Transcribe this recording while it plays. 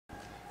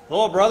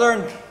Hello,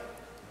 brethren.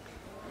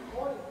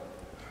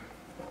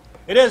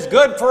 It is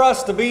good for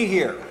us to be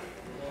here.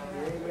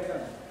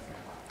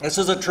 This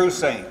is a true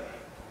saying.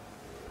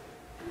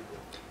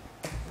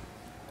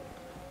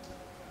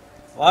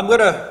 Well, I'm going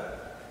to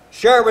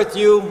share with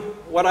you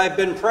what I've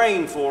been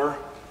praying for.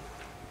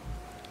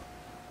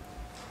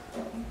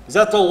 Is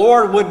that the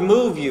Lord would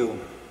move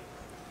you.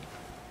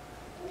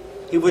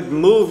 He would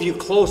move you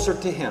closer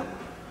to Him.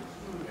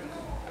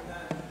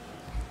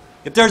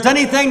 If there's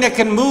anything that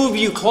can move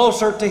you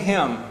closer to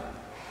Him,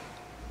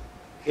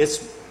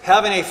 it's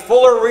having a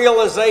fuller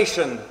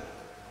realization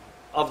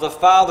of the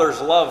Father's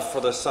love for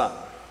the Son.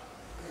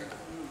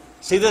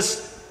 See,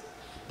 this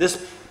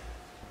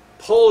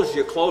pulls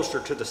you closer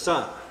to the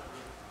Son.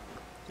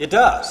 It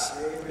does.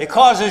 It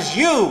causes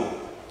you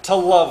to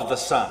love the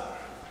Son.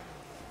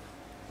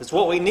 It's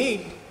what we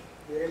need.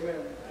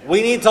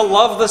 We need to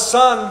love the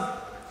Son.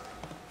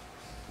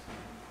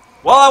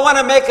 Well, I want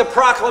to make a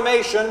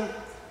proclamation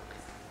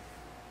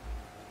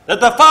that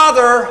the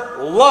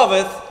Father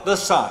loveth the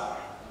Son.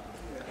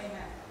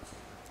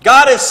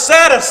 God is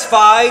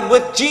satisfied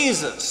with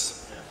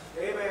Jesus,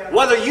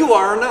 whether you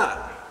are or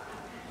not.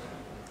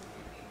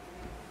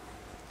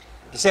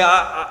 You say,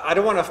 I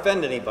don't want to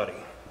offend anybody,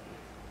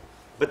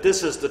 but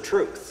this is the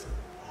truth.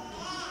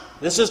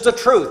 This is the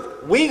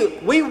truth.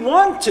 We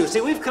want to. See,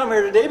 we've come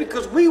here today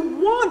because we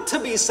want to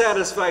be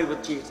satisfied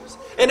with Jesus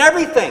in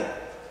everything.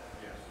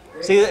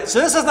 See, so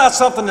this is not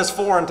something that's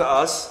foreign to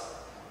us.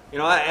 You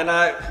know, and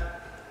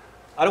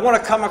I don't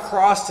want to come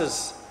across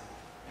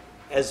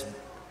as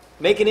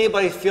making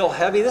anybody feel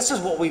heavy. This is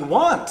what we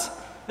want.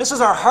 This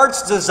is our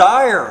heart's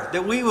desire,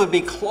 that we would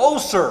be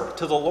closer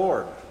to the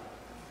Lord.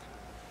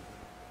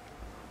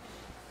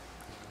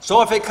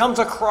 So if it comes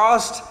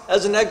across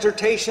as an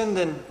exhortation,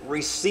 then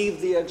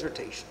receive the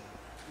exhortation.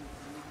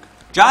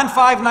 John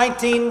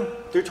 5:19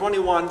 through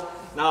 21.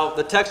 Now,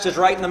 the text is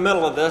right in the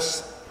middle of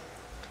this.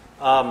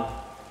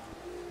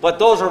 But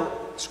those are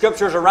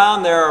scriptures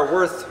around there are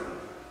worth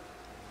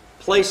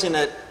placing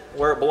it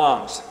where it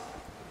belongs.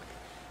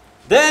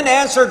 Then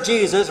answered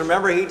Jesus,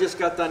 remember he just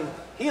got done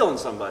healing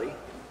somebody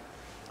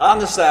on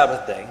the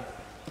Sabbath day.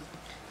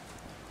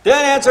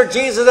 Then answered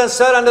Jesus and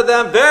said unto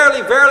them,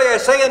 Verily, verily, I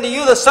say unto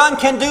you, the Son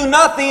can do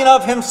nothing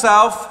of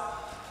himself,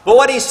 but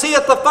what he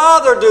seeth the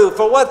Father do.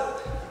 For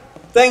what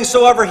things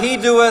soever he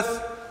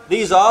doeth,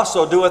 these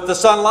also doeth the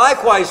Son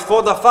likewise.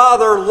 For the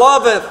Father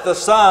loveth the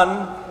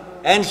Son,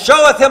 and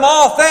showeth him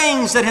all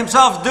things that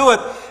himself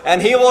doeth,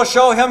 and he will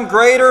show him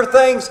greater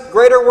things,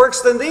 greater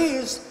works than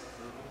these,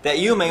 that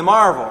you may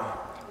marvel.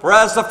 For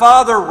as the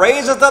Father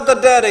raiseth up the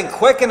dead and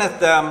quickeneth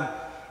them,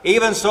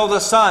 even so the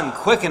Son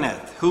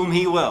quickeneth whom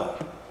he will.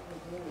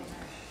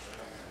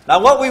 Now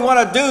what we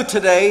want to do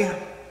today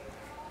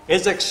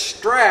is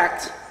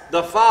extract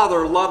the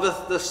Father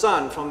loveth the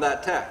Son from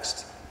that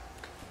text.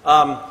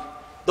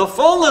 The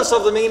fullness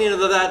of the meaning of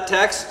that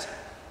text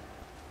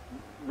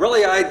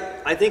really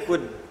I think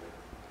wouldn't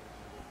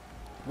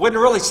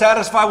really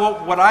satisfy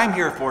what I'm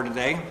here for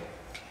today.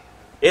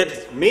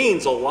 It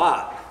means a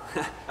lot.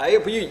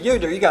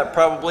 You got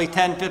probably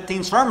 10,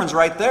 15 sermons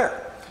right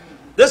there.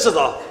 This is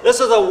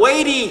a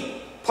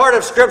weighty part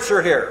of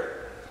Scripture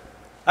here.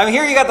 I mean,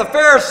 here you got the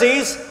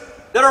Pharisees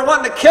that are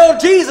wanting to kill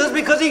Jesus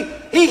because he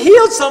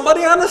healed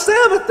somebody on the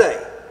Sabbath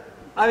day.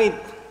 I mean,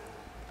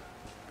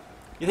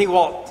 you think,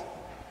 well,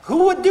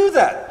 who would do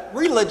that?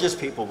 Religious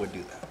people would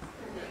do that.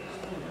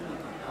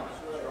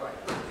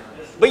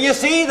 But you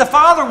see, the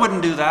Father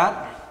wouldn't do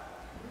that.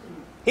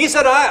 He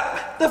said,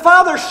 the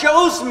Father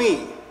shows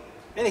me.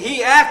 And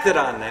he acted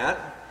on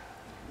that.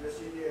 Yes,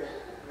 he did.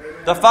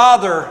 The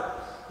Father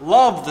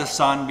loved the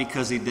Son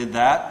because he did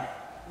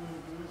that.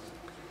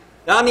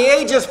 Now in the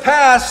ages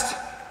past,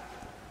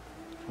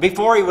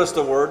 before he was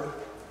the Word,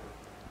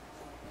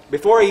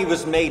 before he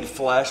was made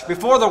flesh,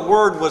 before the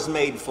Word was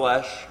made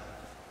flesh,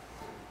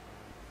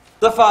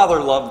 the Father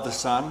loved the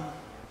Son.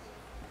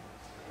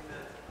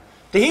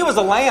 He was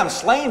a lamb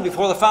slain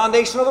before the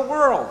foundation of the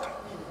world.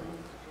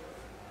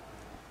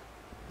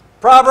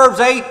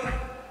 Proverbs 8,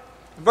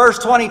 verse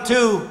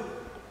 22,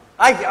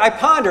 I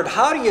pondered,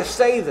 how do you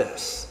say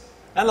this?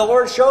 And the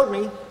Lord showed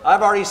me,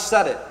 I've already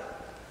said it.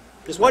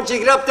 Just want you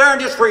to get up there and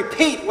just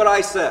repeat what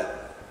I said.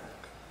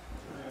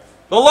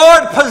 The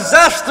Lord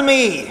possessed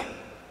me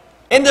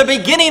in the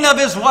beginning of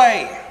His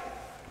way.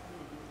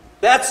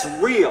 That's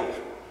real.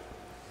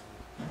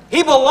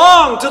 He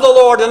belonged to the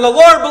Lord, and the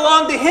Lord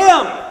belonged to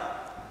Him.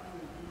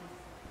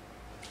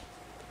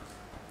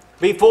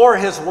 Before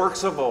His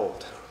works of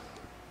old.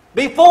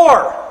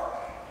 Before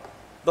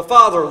the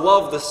Father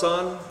loved the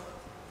Son,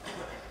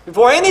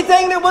 before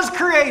anything that was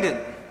created,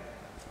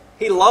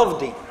 He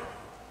loved Him.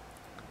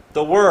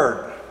 The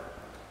Word.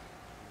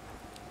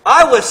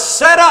 I was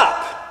set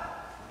up.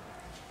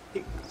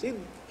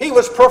 He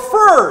was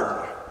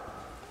preferred.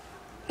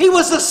 He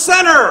was the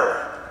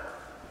center.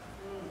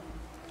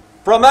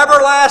 From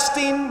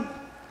everlasting,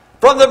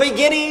 from the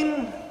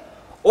beginning,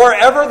 or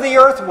ever the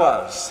earth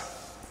was.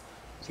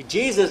 See,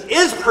 Jesus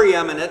is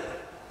preeminent.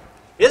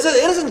 It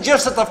isn't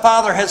just that the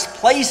Father has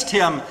placed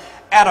Him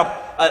at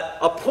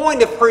a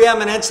point of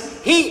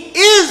preeminence. He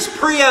is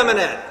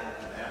preeminent.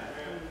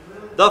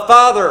 The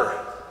Father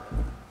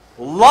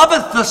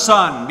loveth the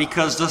Son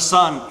because the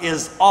Son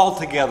is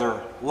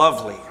altogether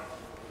lovely.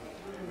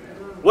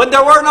 When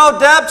there were no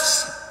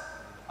depths,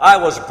 I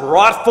was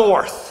brought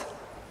forth.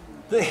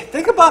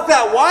 Think about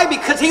that. Why?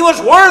 Because he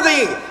was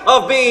worthy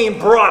of being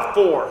brought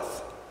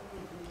forth.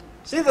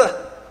 See,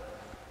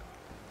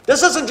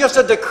 this isn't just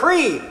a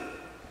decree.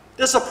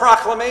 This is a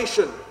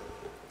proclamation.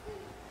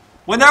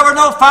 When there were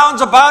no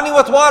fountains abounding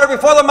with water,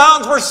 before the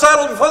mountains were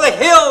settled, before the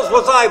hills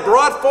was I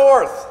brought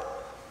forth.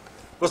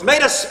 Was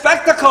made a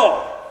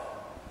spectacle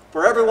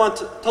for everyone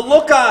to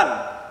look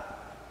on.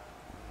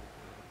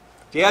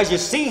 See, as you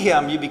see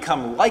him, you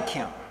become like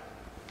him.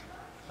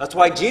 That's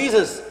why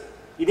Jesus,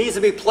 he needs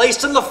to be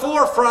placed in the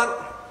forefront.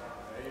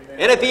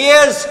 And if he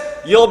is,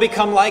 you'll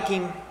become like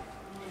him.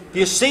 If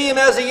you see him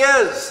as he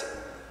is.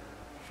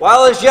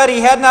 While as yet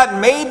he had not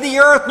made the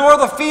earth, nor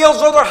the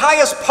fields, nor the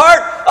highest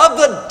part of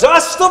the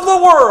dust of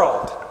the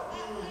world,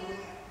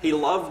 he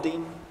loved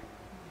him.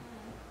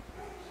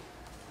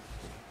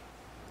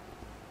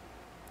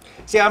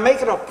 See, I'm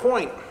making a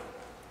point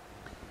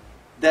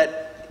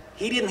that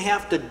he didn't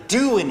have to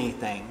do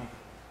anything.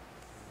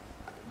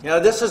 Now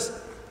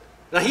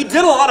he did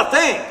a lot of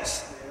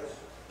things.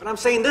 But I'm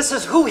saying this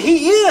is who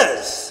he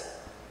is.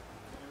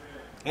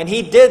 And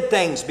he did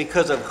things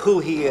because of who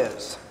he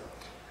is.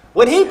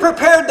 When he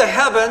prepared the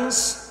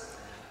heavens,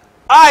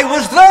 I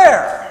was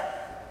there.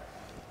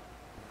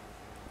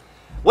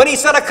 When he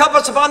set a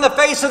compass upon the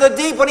face of the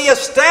deep, when he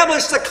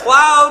established the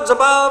clouds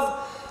above,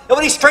 and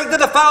when he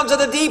strengthened the fountains of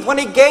the deep, when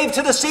he gave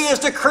to the sea his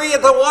decree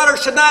that the water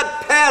should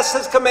not pass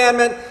his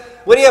commandment,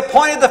 when he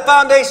appointed the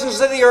foundations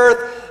of the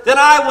earth, then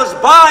I was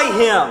by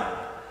him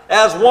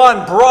as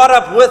one brought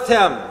up with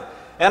him,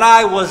 and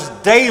I was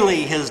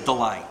daily his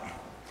delight.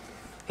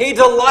 He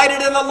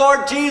delighted in the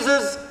Lord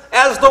Jesus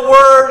as the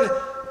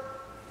Word,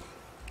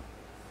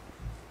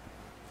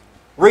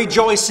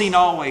 rejoicing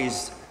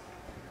always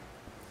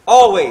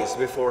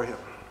before him.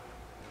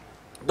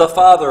 The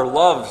Father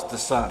loves the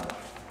Son.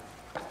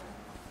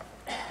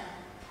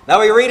 Now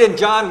we read in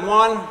John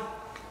 1,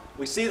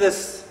 we see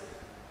this,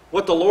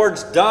 what the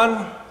Lord's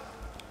done.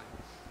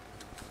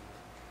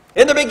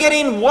 In the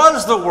beginning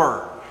was the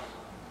Word,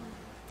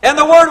 and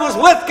the Word was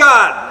with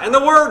God, and the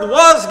Word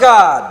was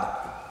God.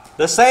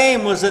 The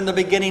same was in the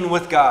beginning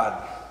with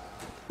God.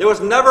 There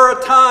was never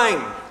a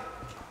time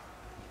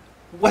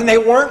when they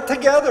weren't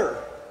together.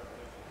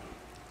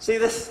 See,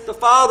 the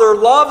Father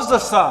loves the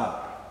Son.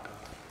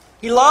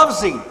 He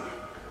loves him.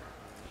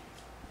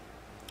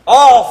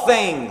 All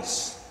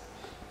things.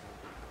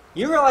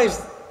 You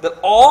realize that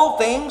all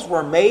things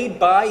were made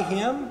by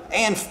him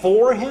and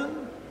for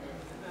him?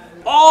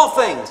 All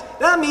things.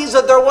 That means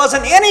that there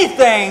wasn't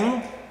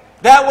anything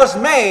that was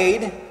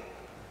made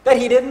that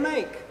he didn't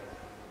make.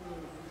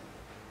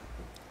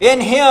 In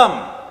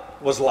him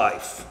was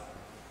life.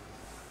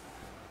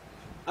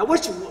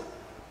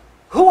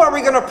 Who are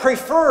we going to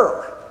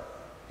prefer?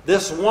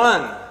 This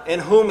one in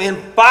whom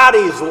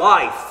embodies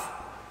life.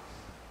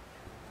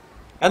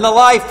 And the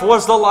life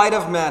was the light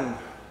of men.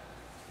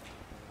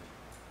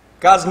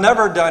 God's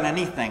never done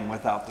anything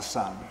without the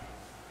Son.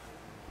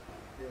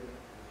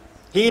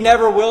 He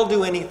never will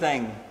do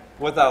anything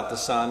without the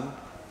Son.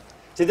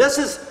 See, this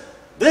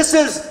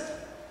is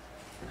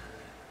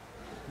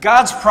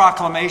God's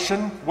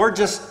proclamation.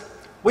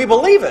 We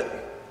believe it.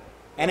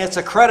 And it's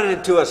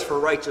accredited to us for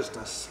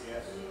righteousness.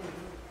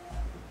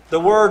 The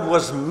Word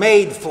was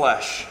made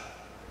flesh.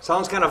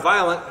 Sounds kind of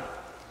violent.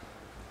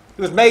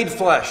 He was made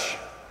flesh.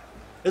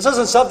 This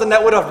isn't something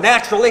that would have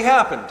naturally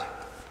happened.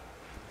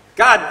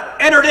 God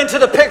entered into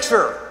the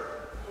picture.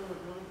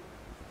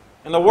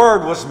 And the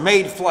Word was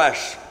made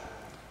flesh.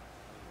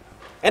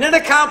 And it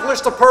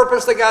accomplished the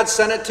purpose that God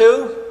sent it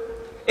to.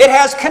 It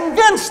has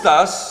convinced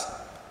us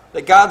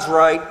that God's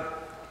right.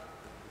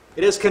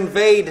 It has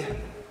conveyed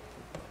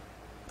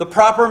the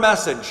proper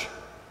message.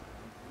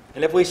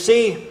 And if we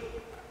see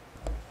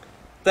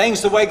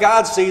things the way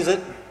God sees it,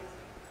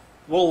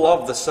 we'll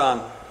love the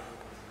Son.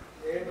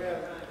 Amen.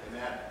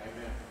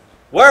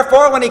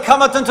 Wherefore, when he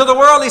cometh into the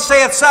world, he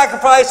saith,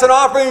 sacrifice and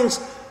offerings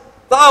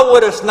thou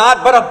wouldest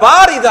not, but a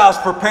body thou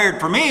hast prepared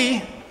for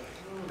me.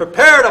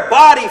 Prepared a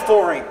body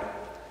for him.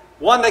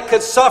 One that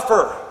could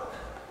suffer.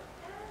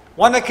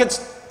 One that could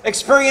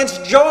experience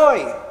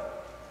joy.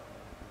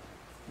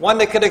 One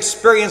that could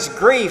experience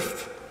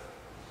grief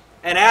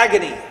and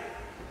agony.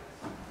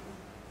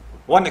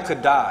 One that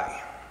could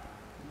die.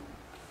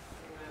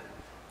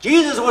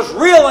 Jesus was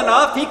real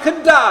enough, he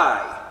could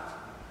die.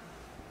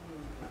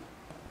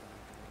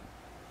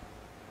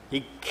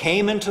 He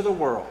came into the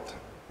world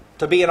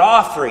to be an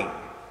offering.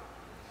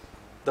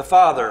 The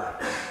Father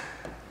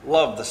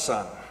loved the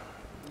Son.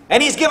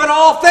 And he's given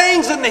all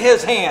things into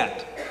his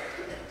hand.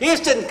 He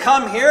just didn't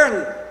come here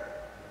and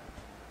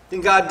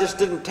think God just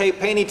didn't pay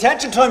any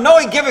attention to him. No,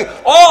 he gave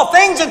all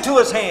things into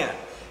his hand.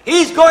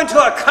 He's going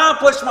to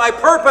accomplish my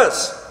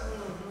purpose.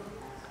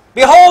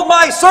 Behold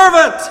my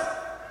servant,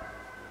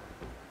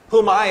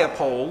 whom I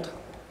uphold.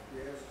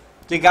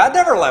 See, God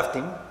never left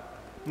him.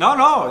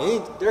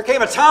 No. There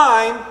came a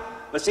time,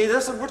 but see,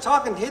 we're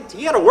talking,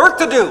 he had a work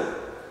to do.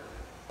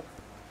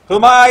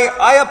 Whom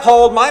I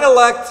uphold, mine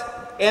elect,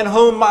 in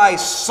whom my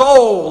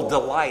soul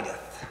delighteth.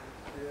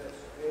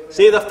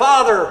 See, the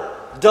Father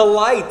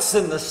delights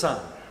in the Son.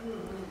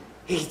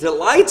 He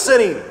delights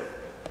in him.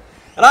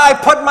 And I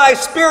put my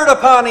Spirit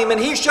upon him, and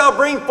he shall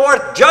bring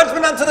forth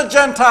judgment unto the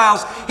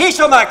Gentiles. He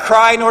shall not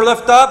cry nor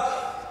lift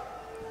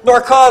up,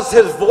 nor cause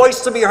his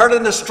voice to be heard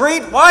in the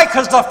street. Why?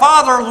 Because the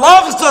Father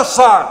loves the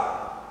Son.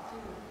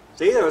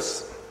 See,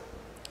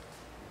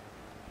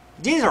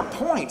 these are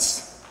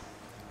points.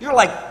 You're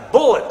like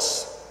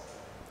bullets.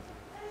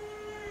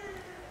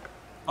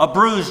 A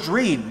bruised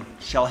reed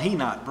shall he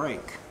not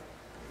break.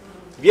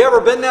 Have you ever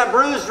been that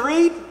bruised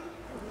reed?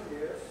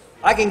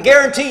 I can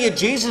guarantee you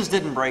Jesus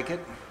didn't break it.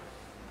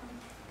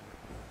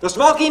 The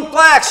smoking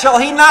flax shall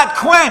he not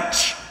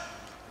quench.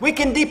 We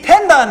can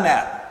depend on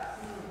that.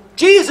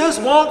 Jesus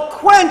won't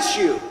quench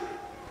you.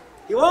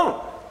 He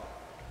won't.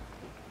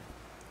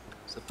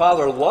 The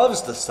Father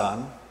loves the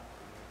Son.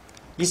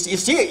 You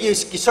see it. You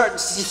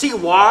see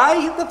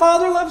why the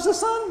Father loves the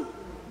Son?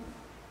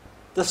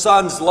 The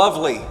Son's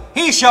lovely.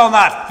 He shall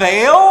not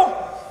fail.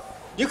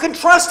 You can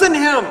trust in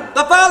him.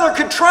 The Father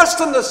can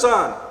trust in the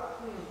Son.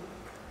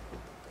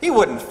 He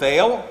wouldn't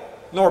fail,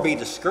 nor be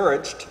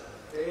discouraged.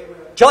 Amen.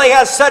 Till he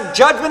has set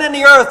judgment in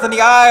the earth, and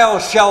the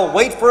isles shall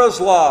wait for his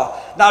law.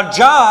 Now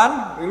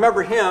John,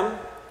 remember him,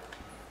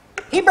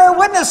 he bare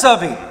witness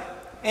of him,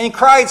 and he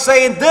cried,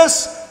 saying,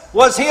 This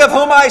was he of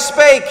whom I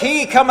spake.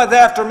 He cometh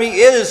after me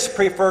is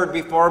preferred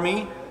before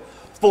me,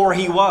 for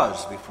he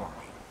was before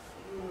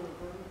me.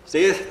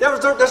 See,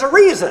 there's a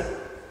reason.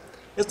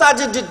 It's not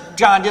that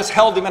John just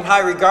held him in high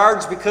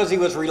regards because he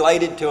was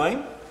related to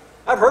him.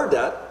 I've heard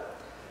that.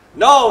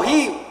 No,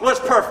 he was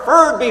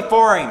preferred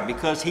before him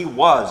because he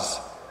was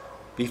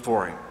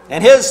before him.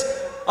 And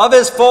of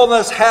his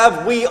fullness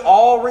have we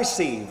all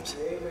received.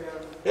 Amen.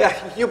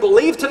 Yeah, you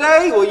believe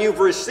today? Well, you've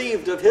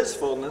received of his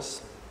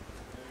fullness.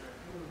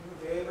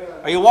 Amen.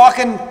 Are you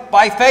walking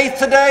by faith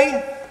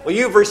today? Well,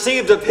 you've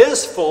received of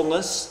his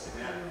fullness.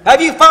 Amen.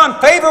 Have you found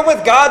favor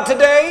with God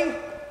today?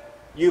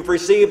 You've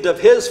received of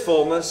his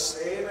fullness.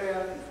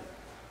 Amen.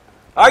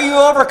 Are you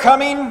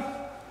overcoming?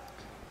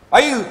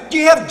 Do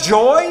you have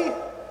joy?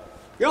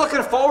 You're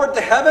looking forward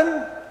to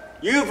heaven?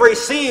 You've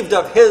received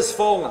of his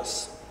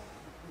fullness.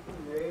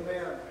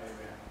 Amen.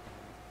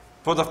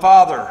 For the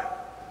Father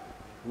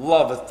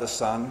loveth the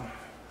Son.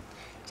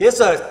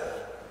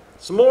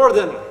 It's more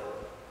than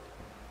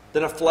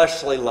a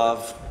fleshly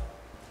love.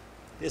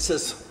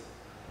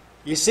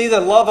 You see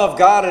the love of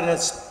God, and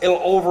it'll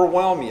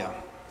overwhelm you.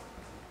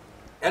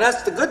 And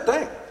that's the good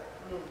thing.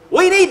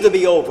 We need to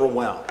be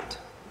overwhelmed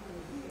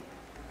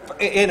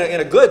in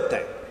a good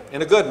thing,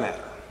 in a good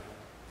manner.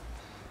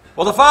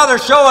 Well, the Father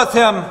showeth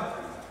him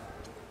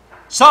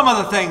some of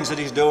the things that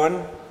he's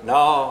doing.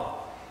 No.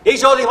 He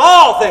showed him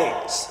all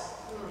things.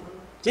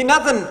 See,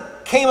 nothing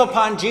came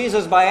upon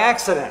Jesus by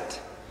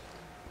accident.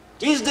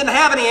 Jesus didn't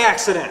have any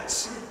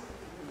accidents.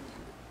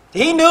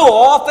 He knew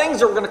all things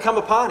that were going to come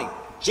upon him.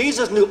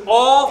 Jesus knew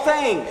all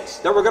things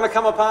that were going to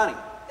come upon him.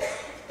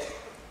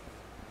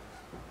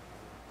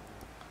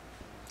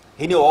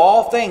 He knew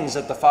all things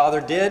that the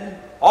Father did,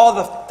 all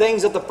the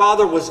things that the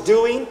Father was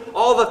doing,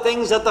 all the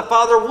things that the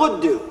Father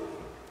would do.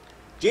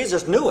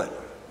 Jesus knew it.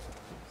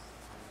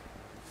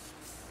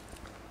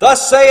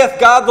 Thus saith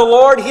God the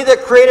Lord, He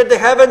that created the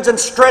heavens and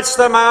stretched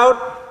them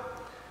out,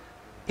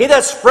 He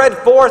that spread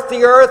forth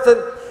the earth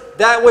and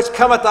that which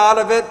cometh out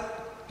of it,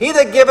 He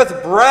that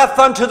giveth breath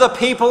unto the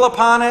people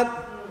upon it.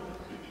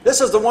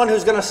 This is the one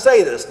who's going to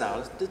say this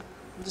now.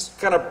 Just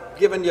kind of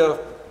giving you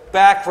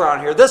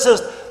background here. This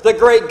is the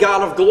great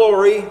God of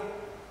glory,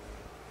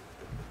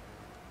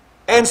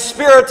 and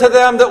spirit to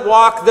them that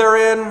walk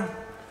therein.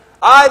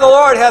 I, the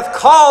Lord, hath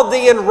called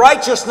thee in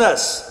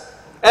righteousness,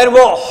 and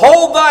will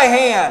hold thy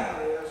hand.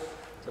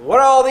 So what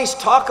are all these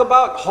talk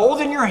about?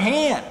 Holding your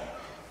hand.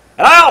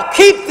 And I'll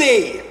keep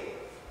thee.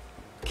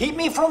 Keep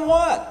me from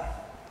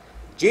what?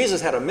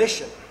 Jesus had a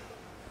mission.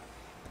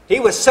 He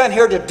was sent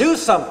here to do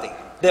something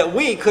that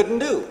we couldn't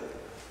do.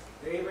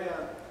 Amen.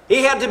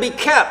 He had to be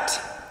kept.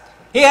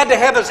 He had to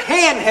have his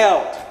hand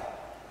held.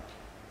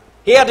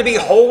 He had to be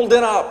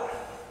holding up.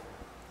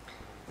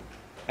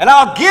 And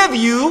I'll give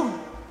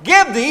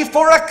thee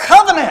for a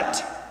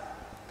covenant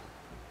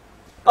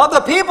of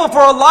the people,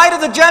 for a light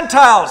of the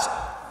Gentiles,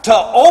 to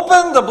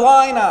open the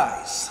blind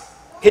eyes.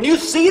 Can you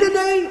see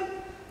today?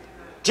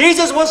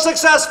 Jesus was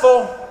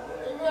successful.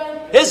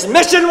 His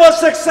mission was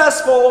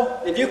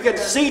successful. If you can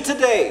see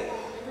today.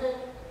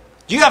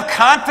 Do you have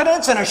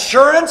confidence and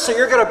assurance that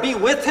you're going to be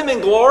with Him in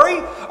glory?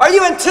 Are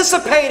you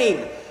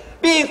anticipating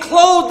being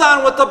clothed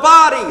on with the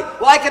body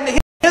like in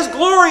His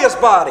glorious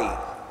body?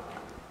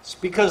 It's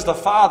because the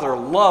Father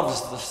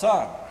loves the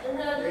Son.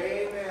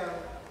 Amen.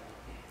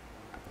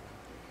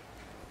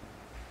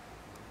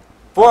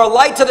 For a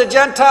light to the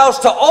Gentiles,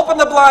 to open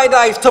the blind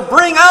eyes, to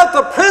bring out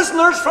the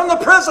prisoners from the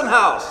prison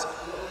house.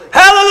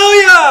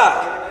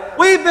 Hallelujah!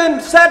 We've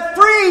been set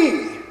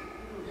free.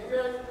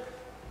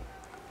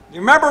 You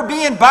remember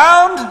being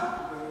bound?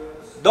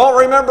 Don't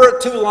remember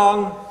it too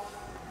long,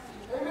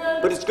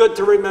 but it's good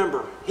to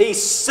remember. He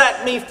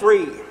set me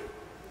free.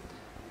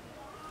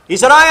 He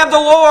said, I am the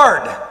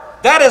Lord.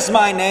 That is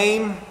my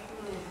name.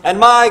 And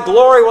my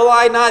glory will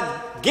I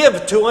not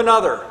give to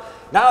another.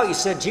 Now he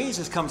said,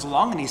 Jesus comes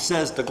along and he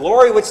says, the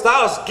glory which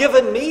thou hast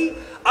given me,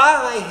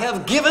 I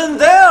have given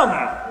them,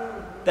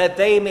 that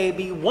they may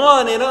be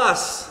one in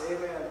us.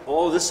 Amen.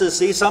 Oh, this is,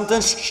 see,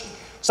 something.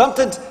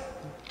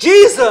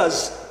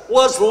 Jesus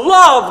was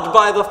loved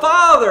by the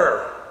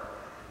Father.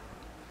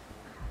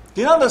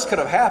 You know this could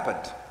have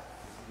happened.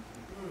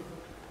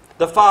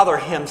 The Father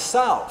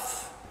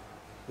himself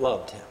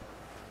loved him.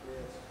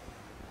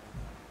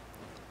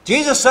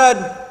 Jesus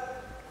said,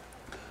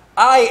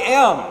 I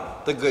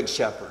am the good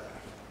shepherd.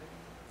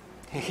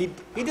 He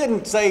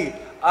didn't say,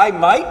 I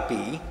might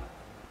be.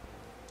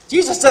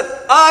 Jesus said,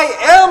 I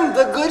am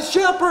the good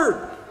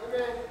shepherd.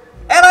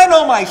 And I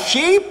know my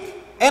sheep,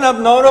 and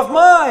am known of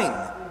mine.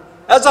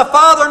 As the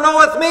Father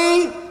knoweth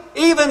me,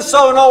 even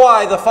so know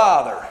I the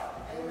Father.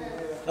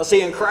 Now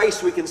see, in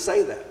Christ we can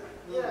say that.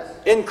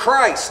 In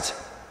Christ,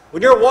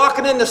 when you're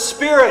walking in the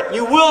Spirit,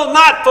 you will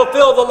not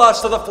fulfill the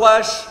lust of the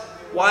flesh.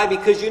 Why?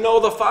 Because you know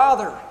the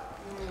Father.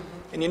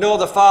 And you know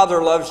the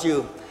Father loves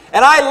you.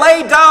 And I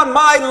lay down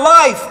my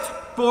life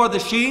for the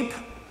sheep,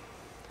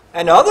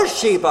 and other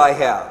sheep I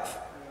have.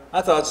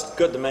 I thought it's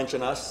good to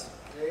mention us.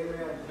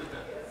 Amen.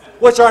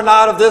 Which are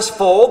not of this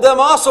fold, them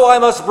also I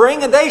must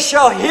bring, and they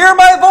shall hear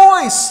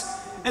my voice.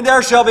 And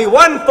there shall be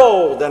one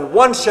fold and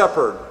one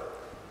shepherd.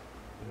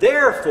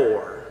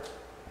 Therefore,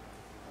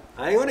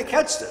 now you're going to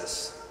catch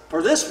this.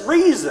 For this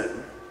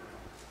reason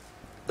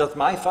doth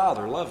my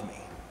Father love me.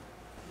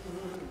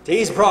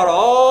 He's brought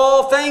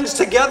all things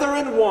together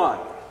in one.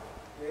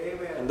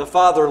 Amen. And the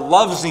Father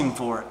loves him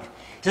for it.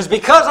 He says,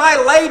 because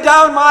I lay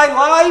down my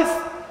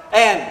life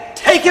and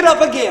take it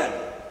up again,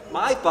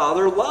 my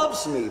Father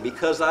loves me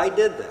because I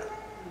did that.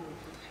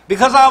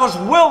 Because I was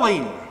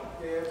willing.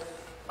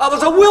 I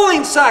was a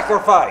willing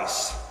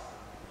sacrifice.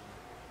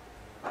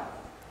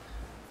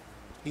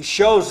 He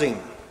shows him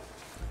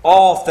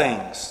all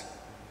things.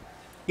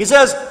 He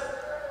says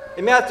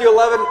in Matthew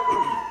 11,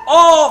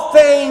 all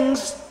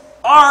things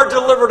are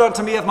delivered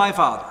unto me of my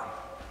Father.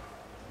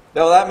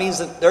 Now that means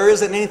that there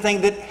isn't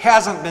anything that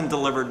hasn't been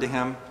delivered to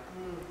him.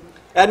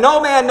 And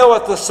no man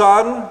knoweth the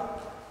Son,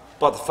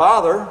 but the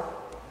Father.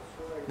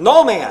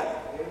 No man.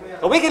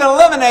 But we can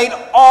eliminate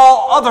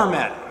all other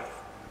men.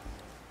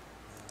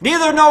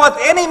 Neither knoweth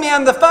any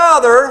man the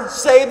Father,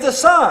 save the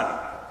Son.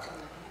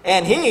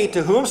 And he,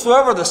 to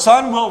whomsoever the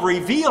Son will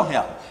reveal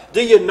him.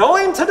 Do you know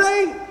him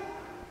today?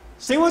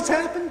 See what's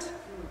happened?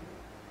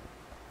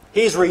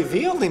 He's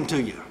revealed him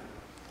to you.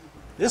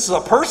 This is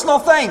a personal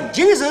thing.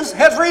 Jesus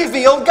has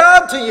revealed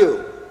God to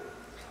you.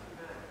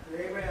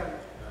 Amen.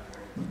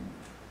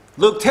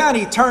 Luke 10,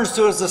 he turns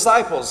to his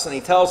disciples and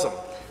he tells them,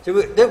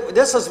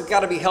 this has got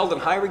to be held in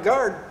high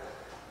regard.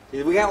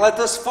 We can't let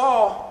this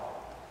fall.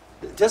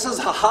 This is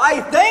a high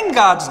thing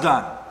God's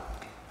done.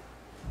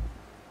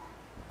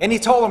 And he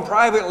told them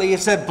privately, he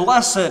said,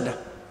 blessed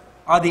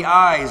are the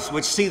eyes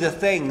which see the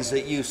things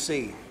that you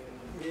see.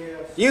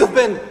 Yes. You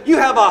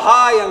have a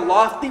high and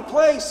lofty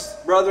place,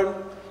 brethren.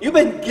 You've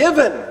been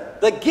given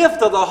the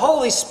gift of the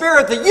Holy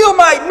Spirit that you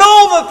might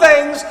know the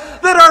things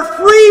that are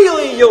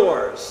freely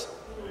yours.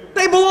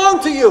 They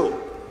belong to you.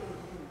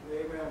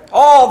 Amen.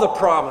 All the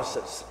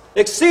promises,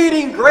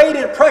 exceeding great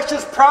and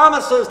precious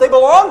promises, they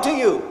belong to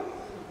you.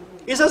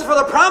 He says, for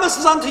the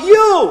promises unto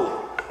you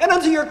and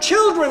unto your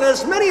children,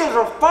 as many as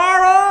are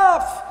far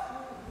off.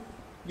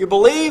 You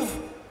believe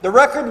the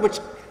record which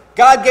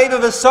God gave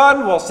of his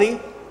Son? Well, see,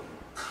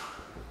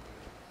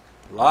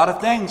 a lot of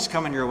things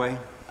coming your way.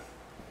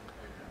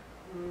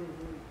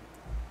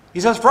 He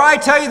says, for I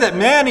tell you that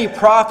many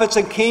prophets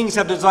and kings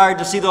have desired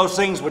to see those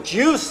things which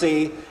you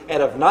see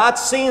and have not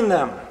seen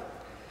them,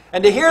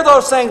 and to hear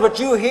those things which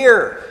you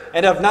hear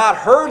and have not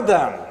heard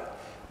them.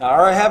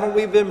 Now, haven't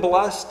we been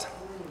blessed?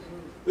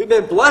 We've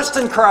been blessed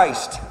in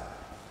Christ.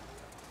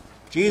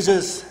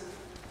 Jesus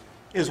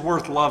is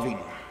worth loving.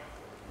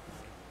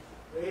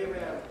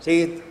 Amen.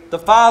 See, the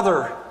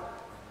Father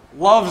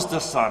loves the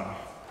Son.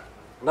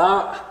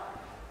 Now,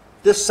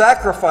 this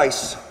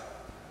sacrifice,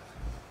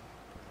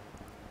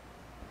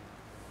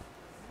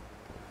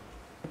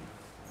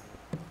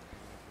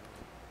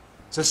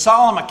 it's a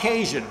solemn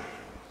occasion.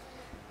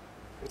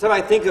 Every time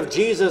I think of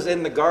Jesus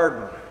in the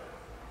garden,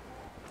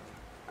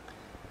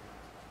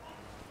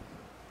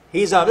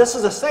 this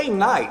is the same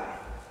night.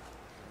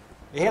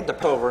 They had the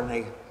Passover and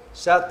they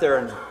sat there,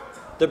 and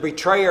the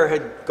betrayer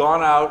had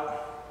gone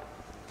out,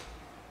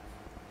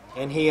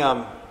 and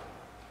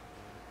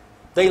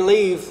they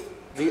leave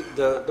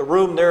the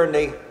room there,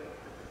 and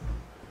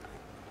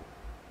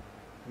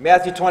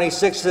Matthew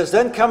 26 says,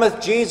 then cometh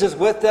Jesus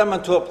with them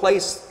unto a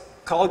place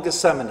called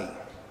Gethsemane,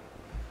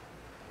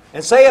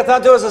 and saith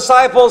unto his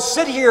disciples,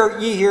 sit here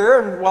ye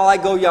here, while I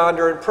go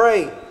yonder and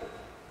pray.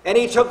 And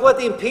he took with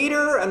him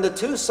Peter and the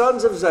two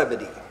sons of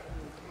Zebedee.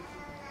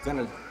 I'm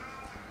going to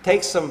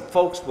take some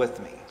folks with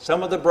me,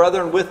 some of the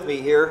brethren with me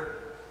here.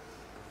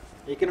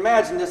 You can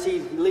imagine this. He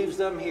leaves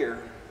them here.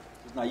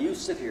 He says, now you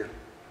sit here.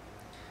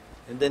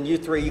 And then you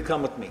three, you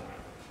come with me.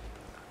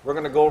 We're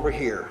going to go over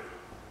here.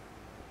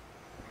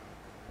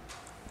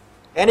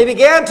 And he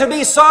began to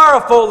be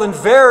sorrowful and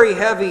very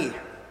heavy.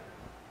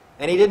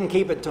 And he didn't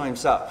keep it to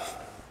himself.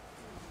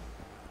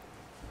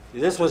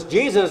 This was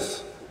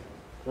Jesus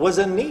was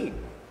in need.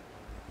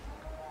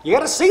 You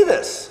got to see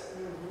this.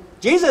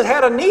 Jesus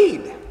had a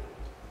need.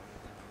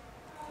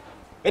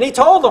 And he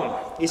told them,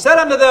 he said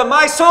unto them,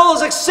 my soul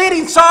is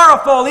exceeding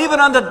sorrowful, even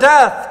unto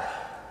death.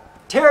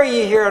 Tarry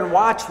ye here and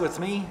watch with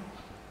me.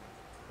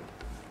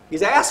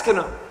 He's asking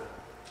them.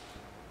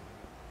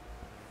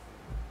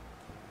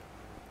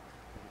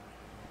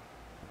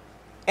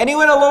 And he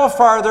went a little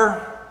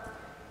farther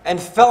and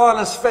fell on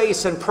his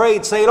face and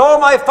prayed, saying, O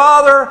my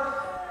Father,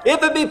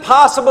 if it be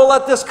possible,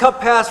 let this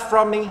cup pass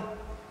from me.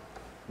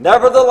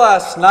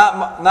 Nevertheless,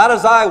 not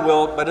as I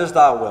will, but as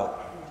thou wilt.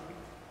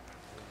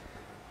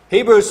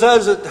 Hebrews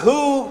says that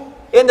who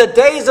in the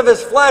days of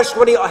his flesh,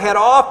 when he had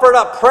offered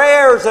up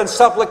prayers and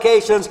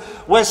supplications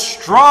with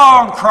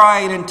strong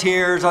crying and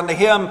tears unto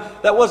him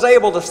that was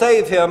able to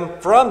save him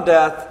from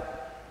death,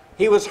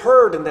 he was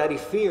heard in that he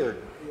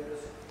feared.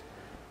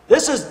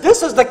 This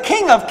is the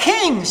King of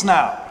Kings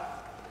now,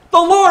 the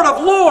Lord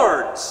of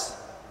Lords.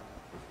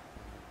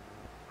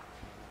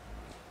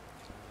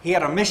 He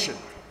had a mission.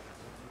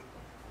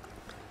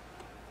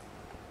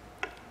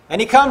 And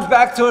he comes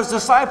back to his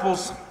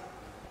disciples.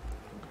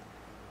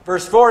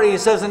 Verse 40, he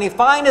says, and he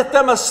findeth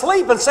them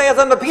asleep, and saith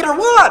unto Peter,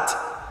 what?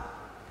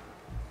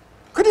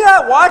 Could you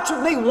not watch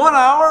with me 1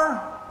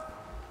 hour?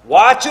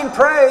 Watch and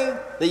pray,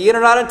 that ye enter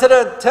not into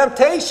the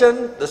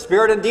temptation. The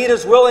spirit indeed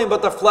is willing,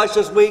 but the flesh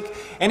is weak.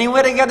 And he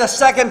went again a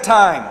second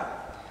time,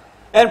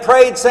 and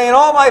prayed, saying,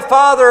 O my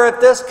Father, if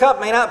this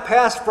cup may not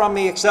pass from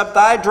me, except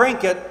I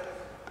drink it,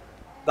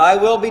 thy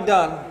will be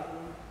done.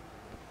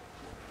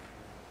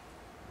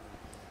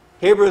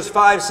 Hebrews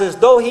 5 says,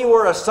 though he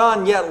were a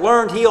son, yet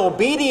learned he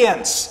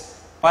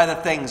obedience by the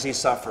things he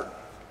suffered.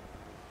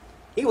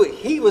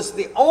 He was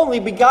the only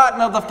begotten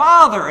of the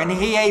Father, and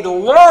he had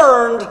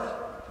learned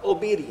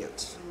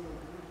obedience.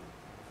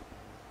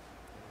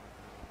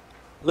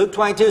 Luke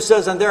 22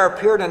 says, and there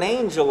appeared an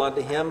angel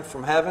unto him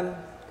from heaven,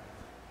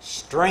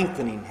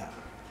 strengthening him.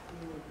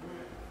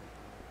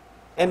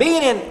 And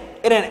being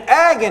in an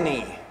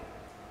agony,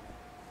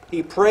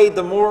 he prayed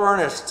the more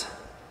earnest.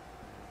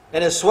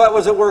 And his sweat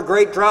was, as it were,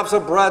 great drops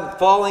of blood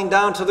falling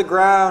down to the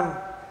ground.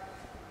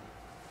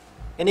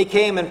 And he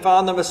came and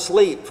found them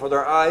asleep, for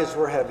their eyes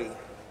were heavy.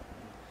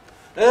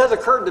 It has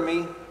occurred to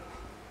me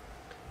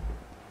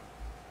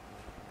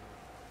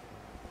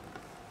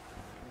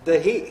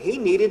that he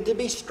needed to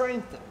be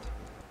strengthened.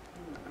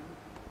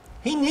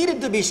 He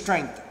needed to be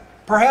strengthened.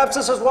 Perhaps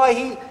this is why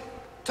he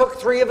took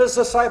 3 of his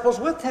disciples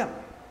with him,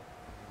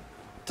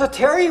 to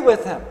tarry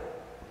with him.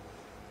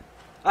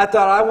 I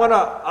thought, I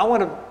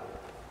want to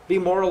be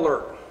more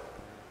alert.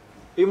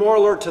 Be more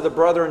alert to the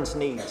brethren's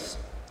needs.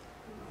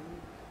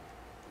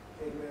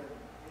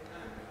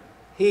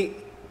 Amen.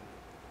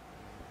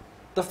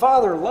 The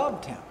Father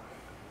loved him.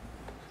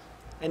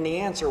 And the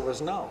answer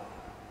was no.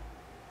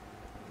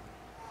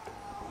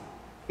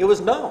 It was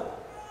no.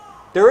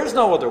 There is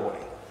no other way.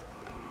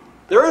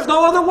 There is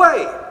no other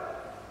way.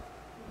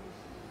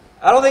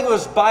 I don't think it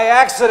was by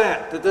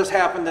accident that this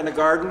happened in the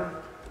garden.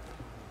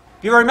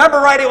 If you remember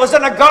right, it was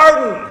in a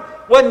garden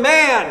when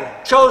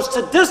man chose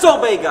to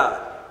disobey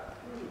God.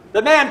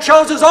 The man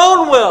chose his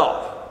own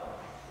will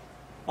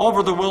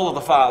over the will of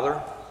the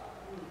Father.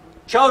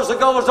 Chose to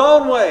go his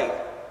own way.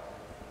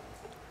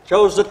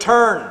 Chose to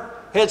turn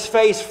his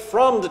face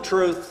from the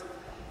truth.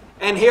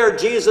 And here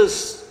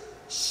Jesus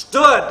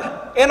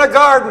stood in a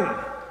garden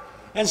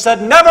and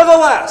said,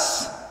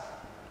 nevertheless,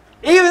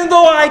 even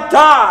though I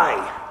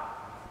die,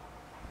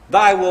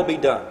 thy will be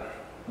done.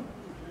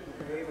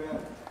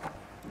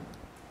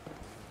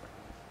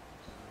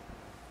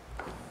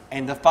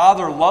 And the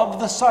Father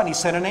loved the Son. He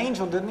sent an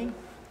angel, didn't he?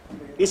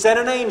 He sent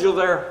an angel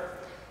there.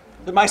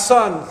 Said, my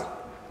son,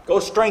 go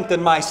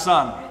strengthen my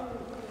son.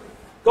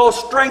 Go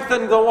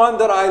strengthen the one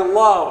that I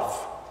love.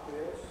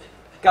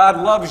 God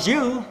loves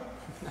you.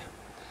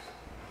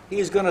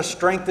 He's going to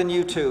strengthen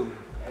you too.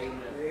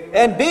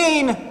 And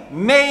being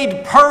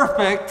made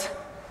perfect,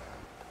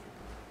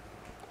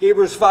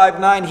 Hebrews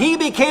 5:9, he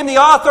became the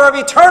author of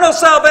eternal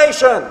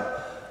salvation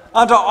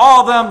unto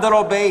all them that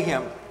obey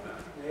him.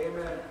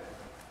 Amen.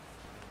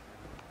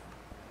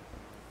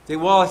 See,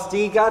 well,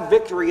 he got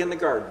victory in the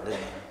garden,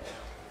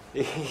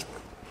 didn't he?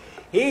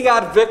 He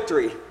got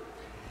victory.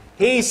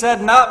 He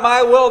said, not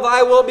my will,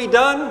 thy will be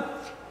done.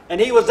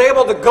 And he was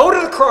able to go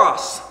to the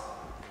cross.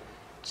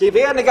 See, if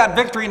he hadn't got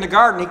victory in the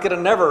garden, he could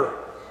have never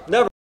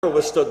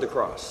withstood the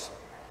cross.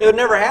 It would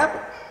never happen.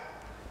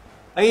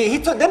 I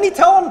mean, didn't he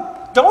tell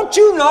him, don't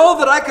you know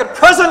that I could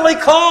presently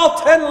call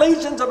 10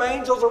 legions of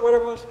angels or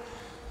whatever it was?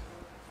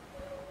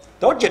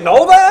 Don't you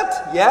know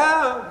that?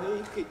 Yeah.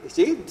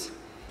 See?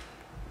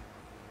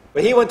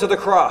 But he went to the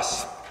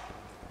cross.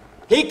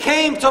 He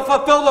came to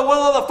fulfill the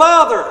will of the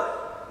Father.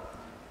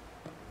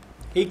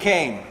 He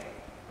came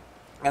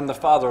And the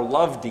Father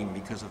loved him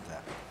because of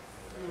that.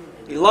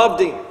 He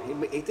loved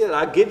him. He did.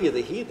 I'll give you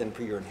the heathen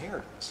for your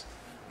inheritance.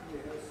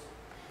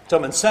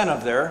 Some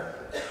incentive there.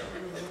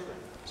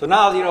 So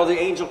now, the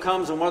angel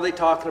comes, and what are they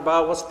talking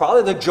about? Well, it's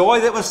probably the joy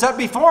that was set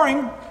before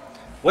him.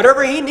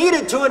 Whatever he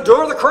needed to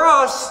endure the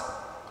cross.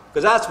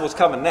 Because that's what's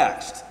coming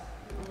next.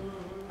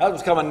 That's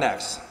what's coming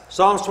next.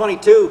 Psalms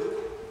 22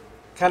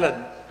 kind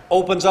of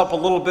opens up a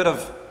little bit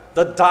of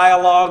the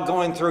dialogue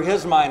going through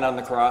his mind on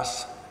the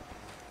cross.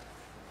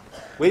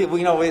 We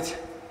know it.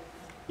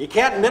 You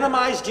can't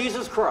minimize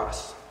Jesus'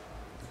 cross.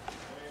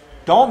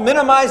 Don't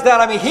minimize that.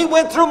 I mean, he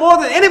went through more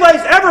than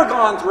anybody's ever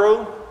gone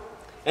through.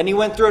 And he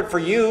went through it for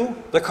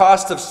you, the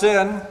cost of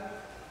sin.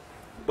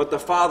 But the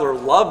Father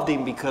loved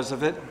him because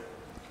of it.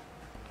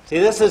 See,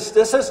 this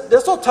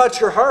will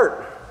touch your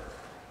heart.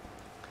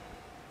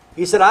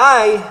 He said,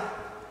 I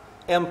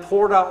am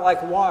poured out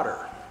like water.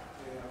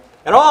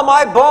 And all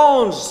my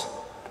bones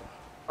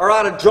are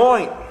out of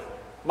joint.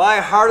 My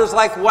heart is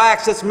like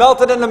wax. It's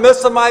melted in the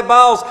midst of my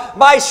bowels.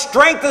 My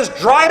strength is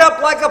dried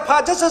up like a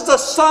pot. This is the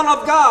Son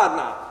of God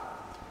now.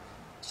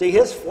 See,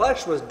 his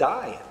flesh was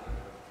dying.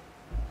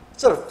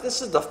 So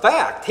this is the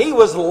fact. He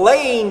was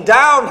laying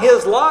down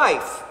his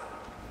life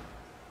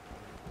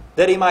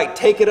that he might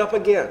take it up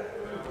again.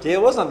 See,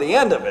 it wasn't the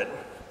end of it.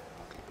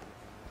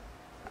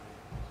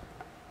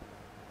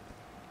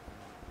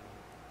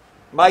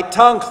 My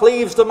tongue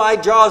cleaves to my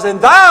jaws,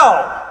 and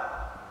thou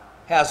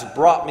hast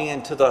brought me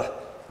into the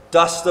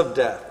dust of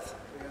death.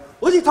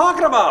 What's he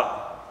talking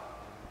about?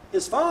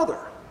 His Father.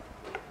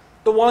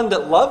 The one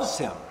that loves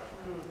him.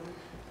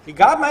 See,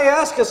 God may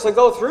ask us to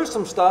go through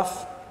some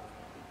stuff.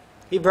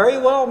 He very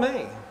well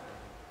may.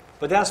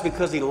 But that's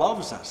because he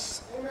loves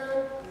us.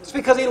 Amen. It's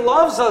because he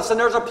loves us, and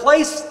there's a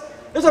place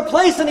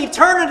in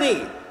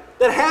eternity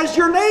that has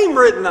your name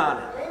written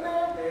on it.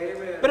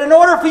 Amen. But in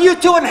order for you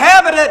to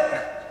inhabit it,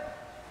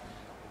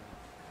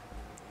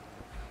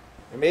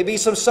 there may be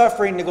some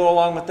suffering to go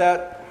along with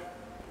that.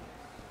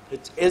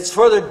 It's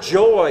for the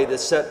joy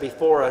that's set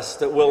before us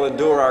that will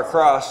endure our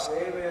cross.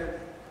 Amen.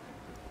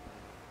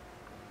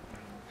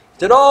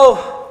 Said,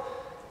 oh,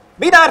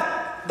 be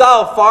not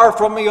thou far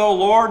from me, O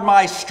Lord,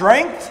 my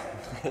strength.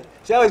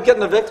 See how he's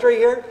getting the victory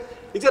here?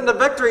 He's getting the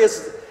victory.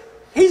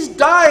 He's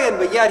dying,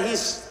 but yet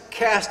he's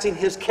casting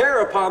his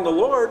care upon the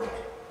Lord.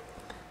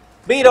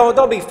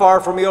 Don't be far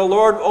from me, O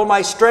Lord, O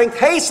my strength.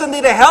 Hasten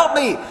thee to help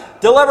me.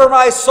 Deliver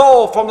my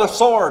soul from the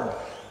sword.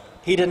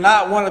 He did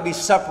not want to be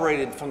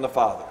separated from the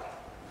Father.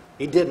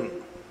 He didn't.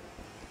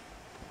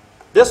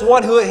 This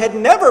one who had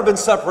never been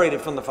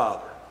separated from the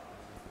Father.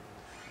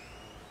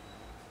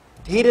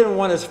 He didn't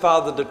want his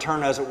Father to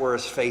turn, as it were,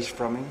 his face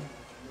from him.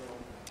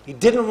 He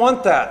didn't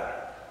want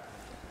that.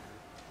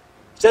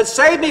 He said,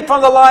 save me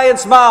from the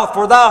lion's mouth,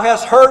 for thou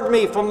hast heard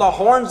me from the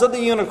horns of the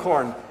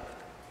unicorn.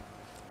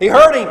 He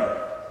heard him,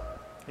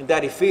 and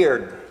that he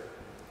feared.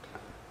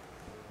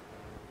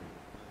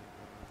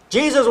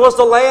 Jesus was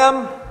the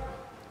Lamb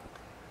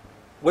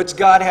which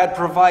God had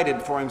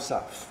provided for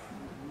himself.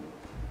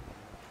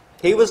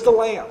 He was the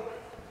Lamb.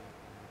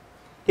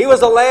 He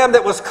was the Lamb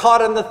that was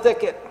caught in the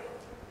thicket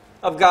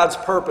of God's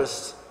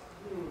purpose.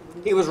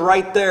 He was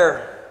right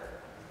there.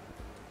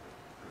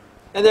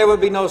 And there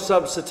would be no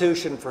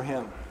substitution for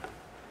him.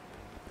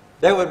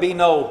 There would be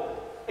no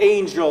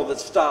angel that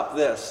stopped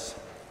this.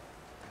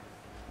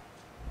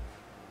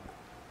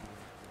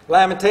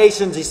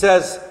 Lamentations, he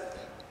says,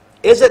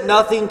 is it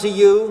nothing to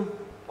you,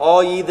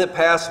 all ye that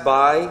pass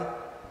by?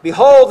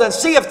 Behold, and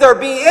see if there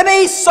be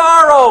any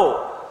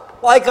sorrow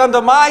like unto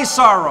my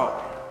sorrow,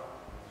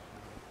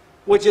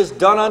 which is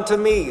done unto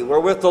me,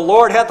 wherewith the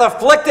Lord hath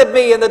afflicted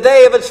me in the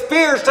day of his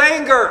fierce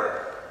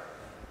anger.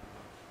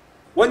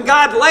 When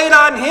God laid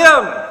on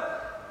him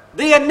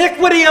the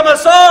iniquity of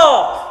us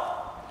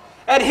all,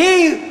 and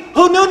he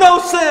who knew no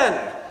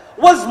sin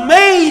was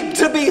made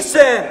to be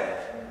sin.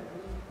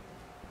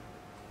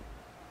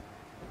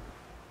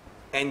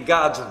 And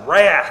God's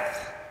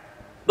wrath,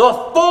 the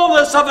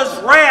fullness of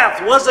his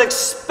wrath, was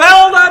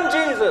expelled on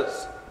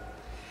Jesus.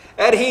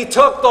 And he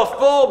took the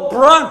full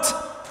brunt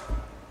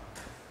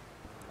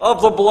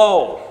of the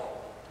blow.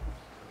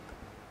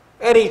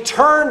 And he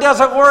turned,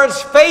 as it were,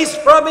 his face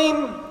from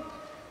him.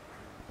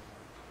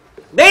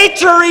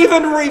 Nature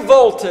even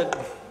revolted.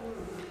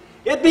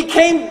 It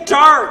became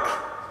dark.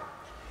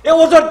 It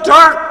was a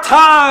dark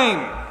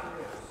time.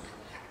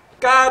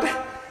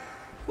 God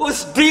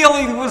was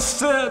dealing with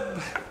sin.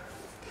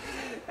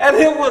 And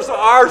it was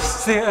our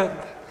sin.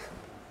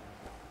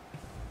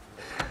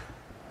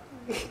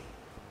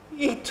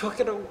 He took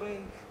it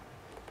away.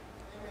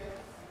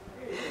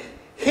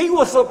 He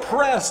was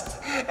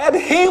oppressed and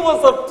he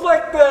was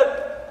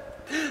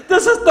afflicted.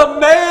 This is the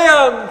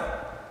man.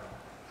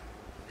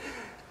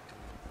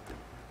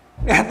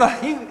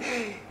 And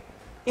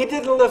he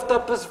didn't lift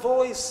up his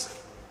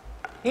voice.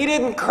 He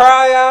didn't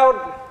cry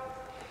out.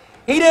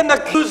 He didn't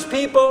accuse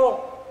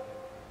people.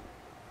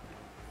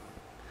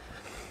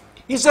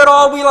 He said,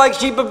 all we like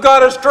sheep have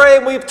gone astray,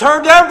 and we've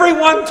turned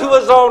everyone to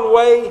his own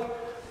way.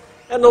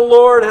 And the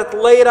Lord hath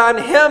laid on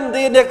him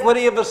the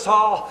iniquity of us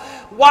all.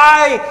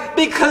 Why?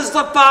 Because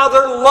the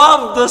Father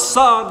loved the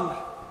Son.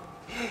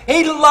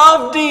 He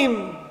loved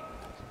him.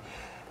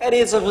 And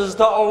it was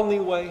the only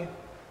way.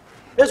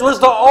 This was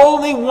the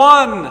only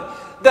one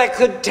that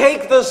could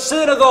take the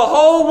sin of the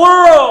whole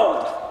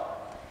world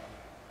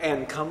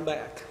and come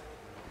back.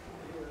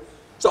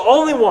 It's the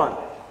only one.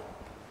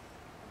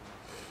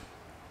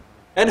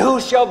 And who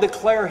shall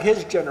declare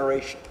his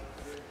generation?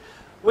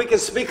 We can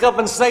speak up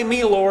and say,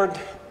 me, Lord.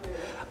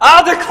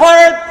 I'll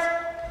declare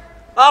it.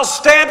 I'll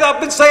stand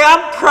up and say,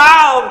 I'm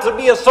proud to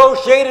be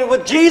associated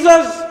with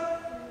Jesus.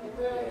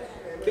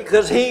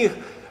 Because he,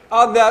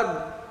 on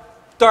that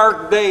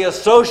dark day,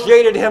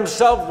 associated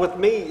himself with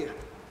me.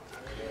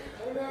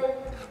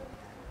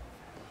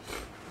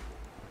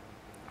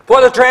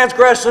 For the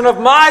transgression of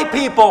my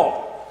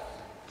people.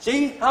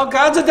 See how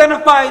God's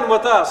identifying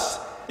with us.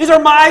 These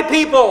are my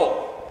people.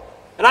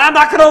 And I'm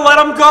not going to let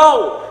them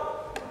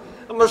go.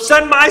 I'm going to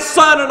send my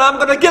Son and I'm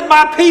going to get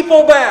my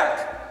people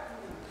back.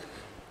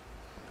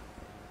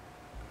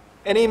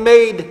 And he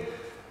made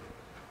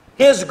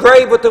his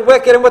grave with the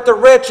wicked and with the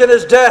rich in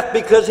his death,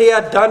 because he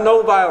had done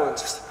no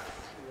violence.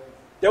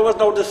 There was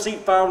no deceit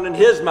found in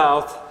his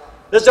mouth.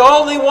 There's the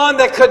only one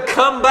that could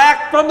come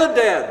back from the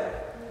dead.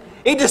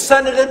 He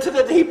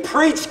descended he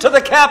preached to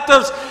the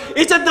captives.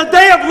 He said, the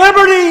day of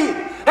liberty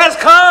has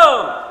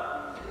come.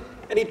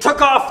 And he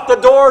took off the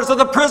doors of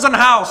the prison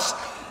house,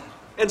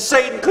 and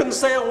Satan couldn't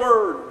say a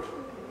word.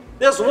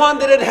 This one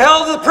that had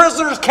held the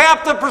prisoners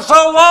captive for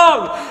so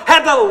long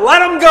had to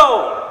let him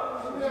go.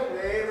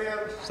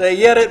 Say,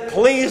 yet it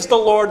pleased the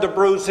Lord to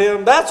bruise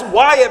him. That's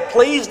why it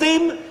pleased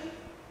him.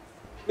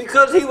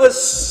 Because he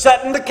was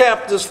setting the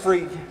captives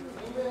free.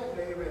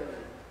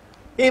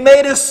 He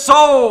made his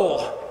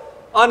soul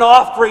an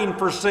offering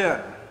for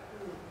sin.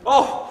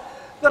 Oh,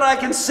 that I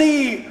can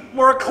see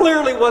more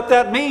clearly what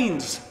that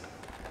means.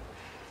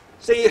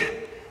 See,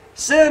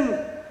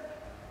 sin,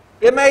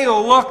 it may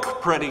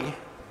look pretty,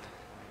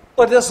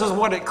 but this is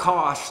what it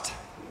cost.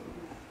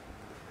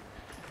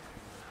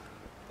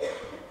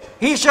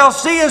 He shall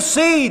see his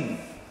seed.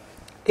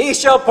 He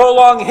shall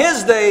prolong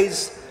his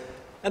days,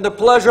 and the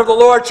pleasure of the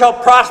Lord shall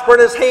prosper in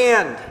his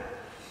hand.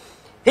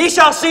 He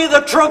shall see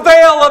the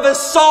travail of his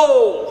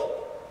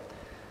soul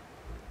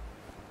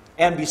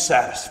and be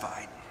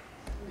satisfied.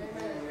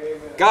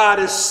 Amen. God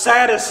is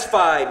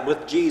satisfied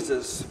with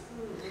Jesus.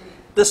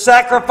 The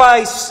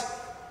sacrifice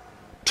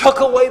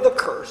took away the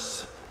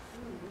curse.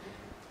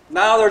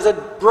 Now there's a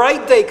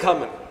bright day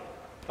coming.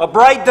 A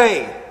bright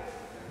day.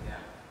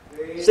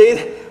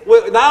 See,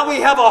 now we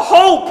have a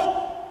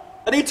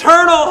hope, an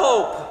eternal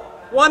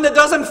hope, one that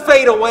doesn't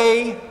fade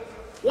away,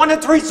 one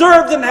that's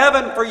reserved in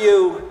heaven for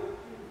you,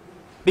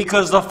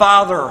 because the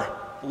Father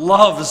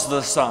loves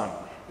the Son.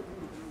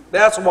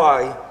 That's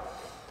why.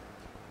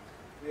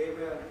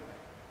 Amen.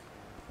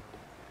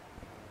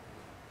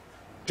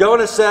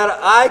 Jonah said,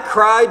 I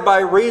cried by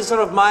reason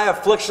of my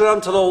affliction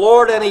unto the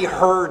Lord, and he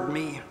heard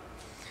me.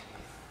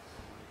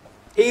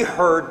 He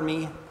heard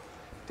me.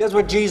 That's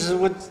what Jesus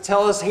would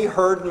tell us. He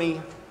heard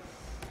me.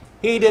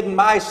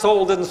 My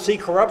soul didn't see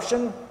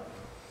corruption.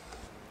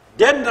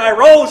 Didn't I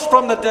rose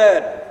from the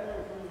dead?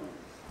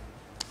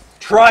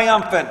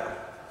 Triumphant.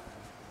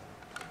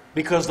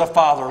 Because the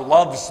Father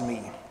loves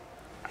me.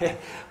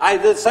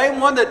 The same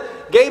one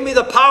that gave me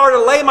the power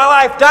to lay my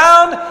life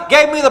down,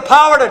 gave me the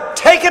power to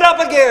take it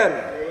up again.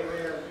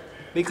 Amen.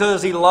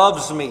 Because he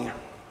loves me.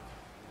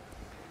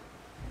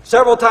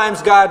 Several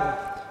times God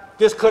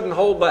just couldn't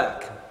hold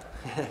back.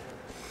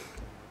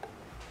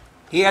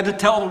 He had to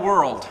tell the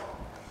world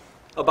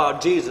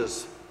about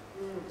Jesus.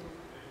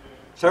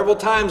 Several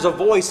times a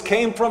voice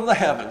came from the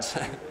heavens.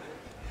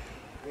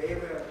 He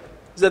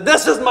said,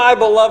 this is my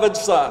beloved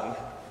Son.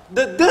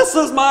 This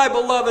is my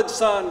beloved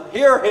Son.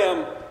 Hear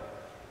him.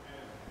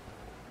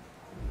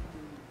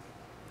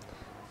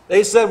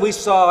 They said we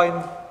saw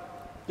him.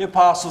 The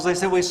apostles, they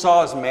said we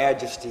saw his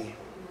majesty.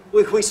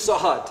 We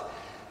saw it.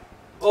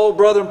 Oh,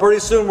 brethren, pretty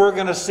soon we're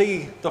going to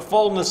see the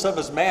fullness of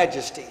his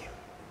majesty.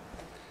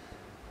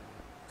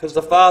 Because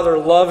the Father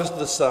loves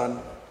the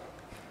Son.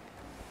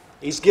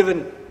 He's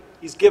given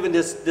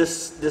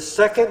this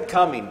second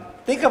coming.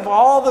 Think of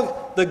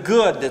all the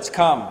good that's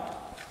come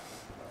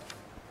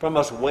from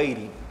us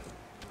waiting.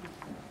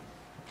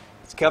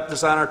 It's kept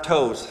us on our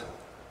toes.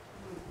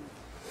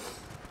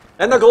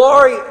 And the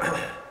glory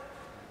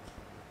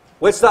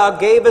which thou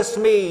gavest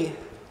me,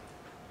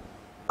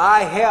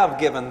 I have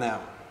given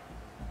them.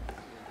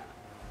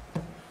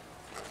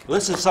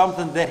 This is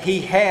something that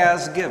he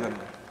has given.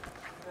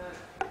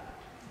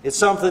 It's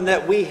something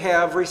that we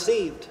have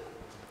received.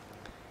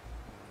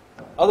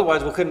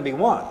 Otherwise, we couldn't be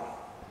one.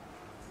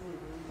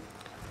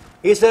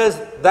 He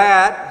says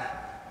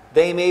that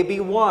they may be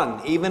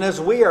one, even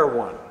as we are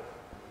one.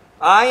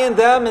 I and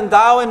them, and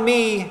thou and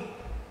me,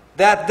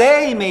 that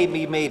they may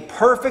be made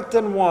perfect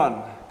in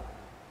one,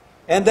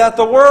 and that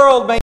the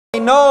world may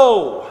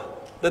know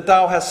that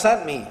thou hast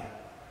sent me,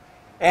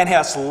 and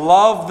hast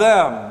loved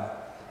them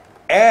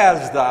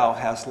as thou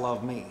hast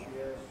loved me.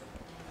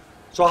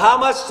 So how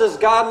much does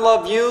God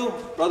love you?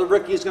 Brother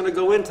Ricky's going to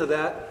go into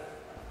that.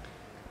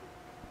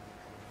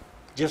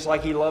 Just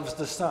like he loves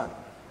the Son.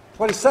 That's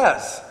what he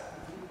says.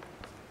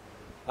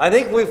 I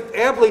think we've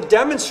amply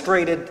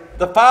demonstrated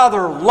the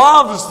Father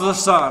loves the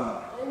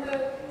Son.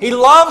 He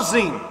loves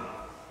him.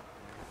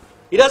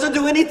 He doesn't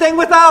do anything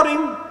without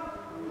him.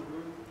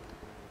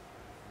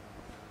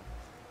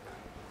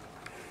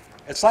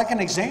 It's like an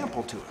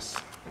example to us.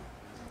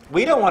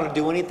 We don't want to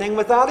do anything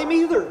without him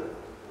either.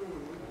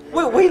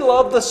 We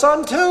love the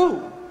Son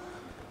too.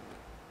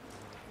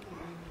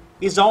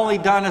 He's only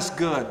done us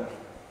good.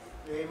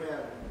 Amen.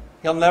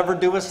 He'll never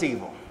do us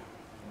evil.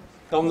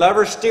 He'll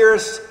never steer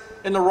us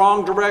in the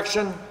wrong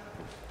direction.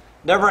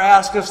 Never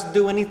ask us to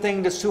do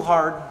anything that's too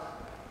hard.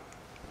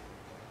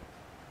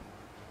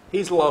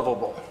 He's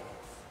lovable.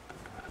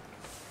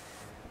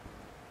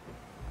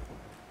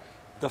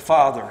 The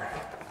Father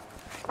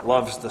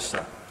loves the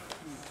Son.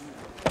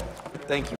 Thank you.